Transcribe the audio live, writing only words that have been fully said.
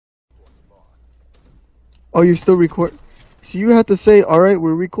Oh, you're still recording. So you have to say, all right,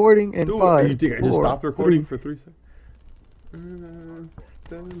 we're recording in Dude, 5, you think I just 4, stopped recording 3. for 3 seconds?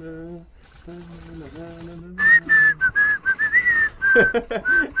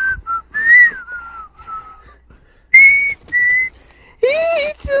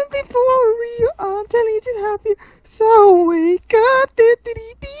 It's something for real. I'm telling you to help you. So wake up.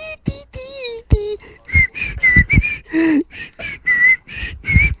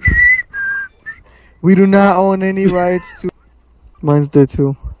 We do not own any rights to. Mine's there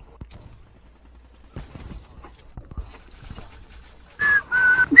too.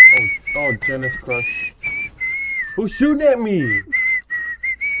 Oh, Dennis Crush. Who's shooting at me?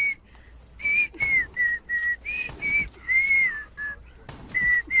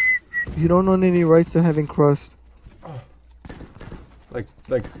 You don't own any rights to having crust. Like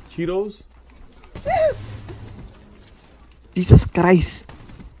Cheetos? Jesus Christ.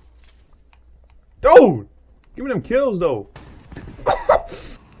 Dude! Give me them kills though.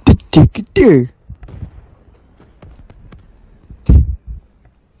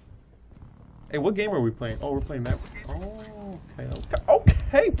 Hey, what game are we playing? Oh, we're playing that. Oh,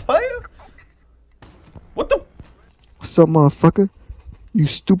 okay, player. What the? What's up, motherfucker? You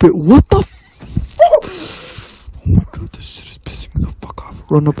stupid. What the? Oh my god, this shit is pissing me the fuck off.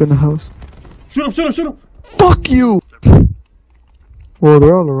 Run up in the house. Shoot him, shoot him, shoot him. Fuck you! Whoa,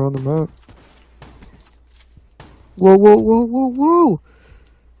 they're all around the map. Whoa, whoa, whoa, whoa, whoa!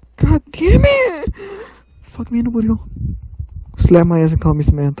 God damn it! Fuck me in the booty hole. Slap my ass and call me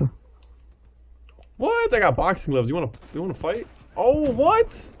Samantha. What? I got boxing gloves. You wanna fight? Oh, what?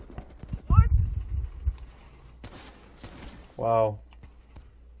 What? Wow.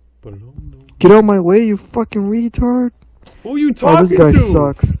 Get out my way, you fucking retard! Who are you talking to? Oh, this guy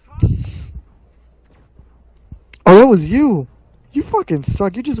sucks. Oh, that was you! You fucking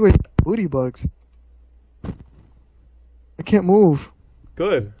suck. You just wait for booty bugs. I can't move.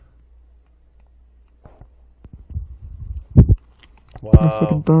 Good. I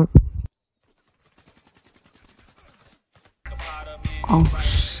fucking thought. Oh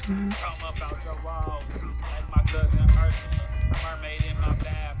shit.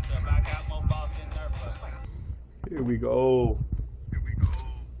 Here we go.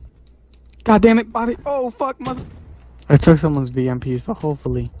 God damn it, Bobby. Oh, fuck, mother. I took someone's VMP, so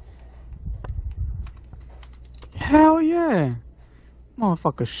hopefully. Hell yeah.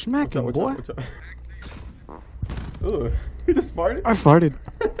 Motherfucker smacking, boy. Ugh. You just farted? I farted.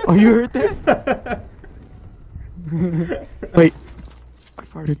 Oh, you heard that? Wait. I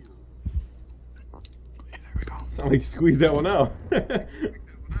farted. Okay, there we go. Sound like you squeezed that one out.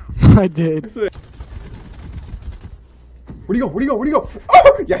 I did. Where'd he go? Where'd he go? Where'd he go?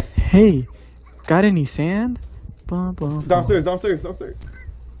 Oh, yes! Hey, got any sand? Bum, bum, bum. Downstairs, downstairs, downstairs.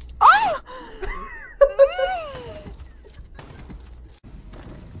 Ah!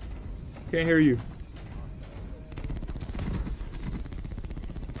 Can't hear you.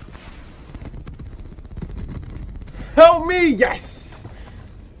 Help me! Yes!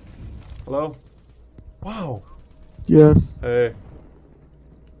 Hello? Wow. Yes. Hey.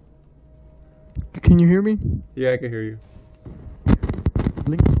 Can you hear me? Yeah, I can hear you.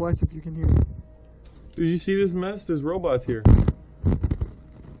 Blink twice if you can hear me. Did you see this mess? There's robots here.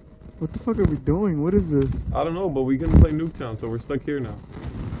 What the fuck are we doing? What is this? I don't know, but we couldn't play Nuketown, so we're stuck here now.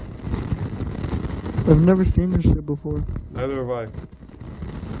 I've never seen this shit before. Neither have I.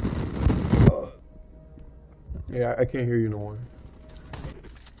 Yeah, I can't hear you no more.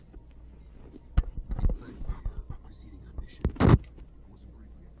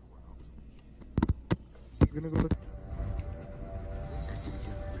 You're gonna go look.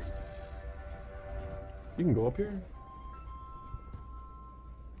 You can go up here?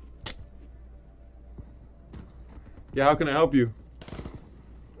 Yeah, how can I help you?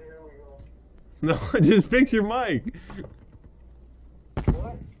 No, just fix your mic.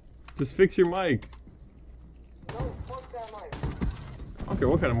 What? Just fix your mic. No, fuck that mic. I don't care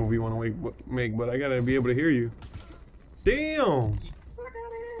what kind of movie you want to make, but I gotta be able to hear you. Damn!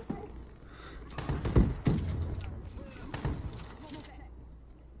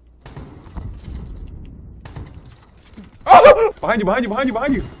 Oh! Behind you, behind you, behind you,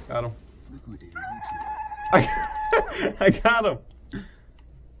 behind you! Got him. I got him!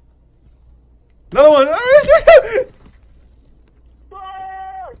 Another one!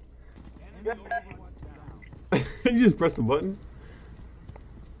 You just press the button?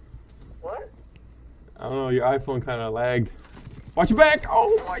 What? I don't know, your iPhone kind of lagged. Watch your back!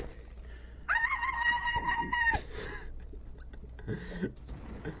 Oh my!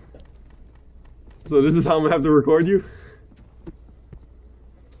 So this is how I'm gonna have to record you?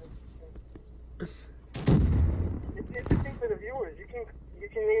 you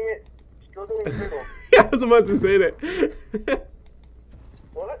can name it Struggling Turtle. Yeah, I was about to say that.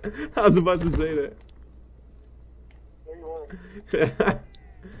 What? I was about to say that. There you are.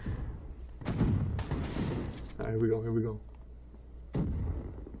 Alright, here we go, here we go.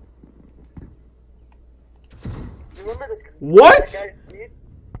 Remember the What? that guy's speed?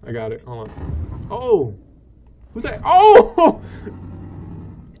 I got it, hold on. Oh! Who's that? Oh!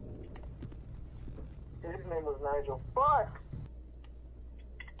 His name was Nigel. Fuck!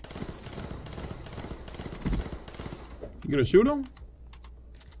 You gonna shoot him?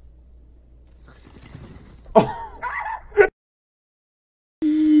 Oh!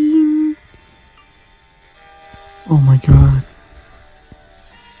 Oh my god.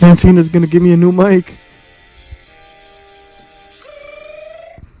 Santina's gonna give me a new mic.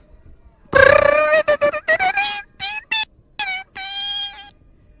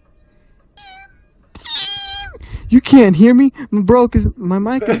 You can't hear me? My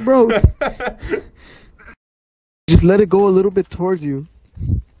mic is broke. Just let it go a little bit towards you.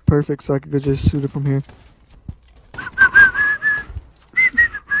 Perfect, so I could just shoot it from here.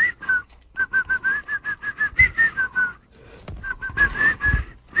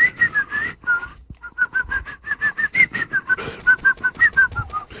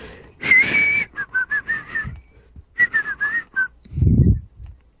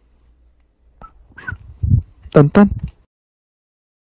 Dun dun.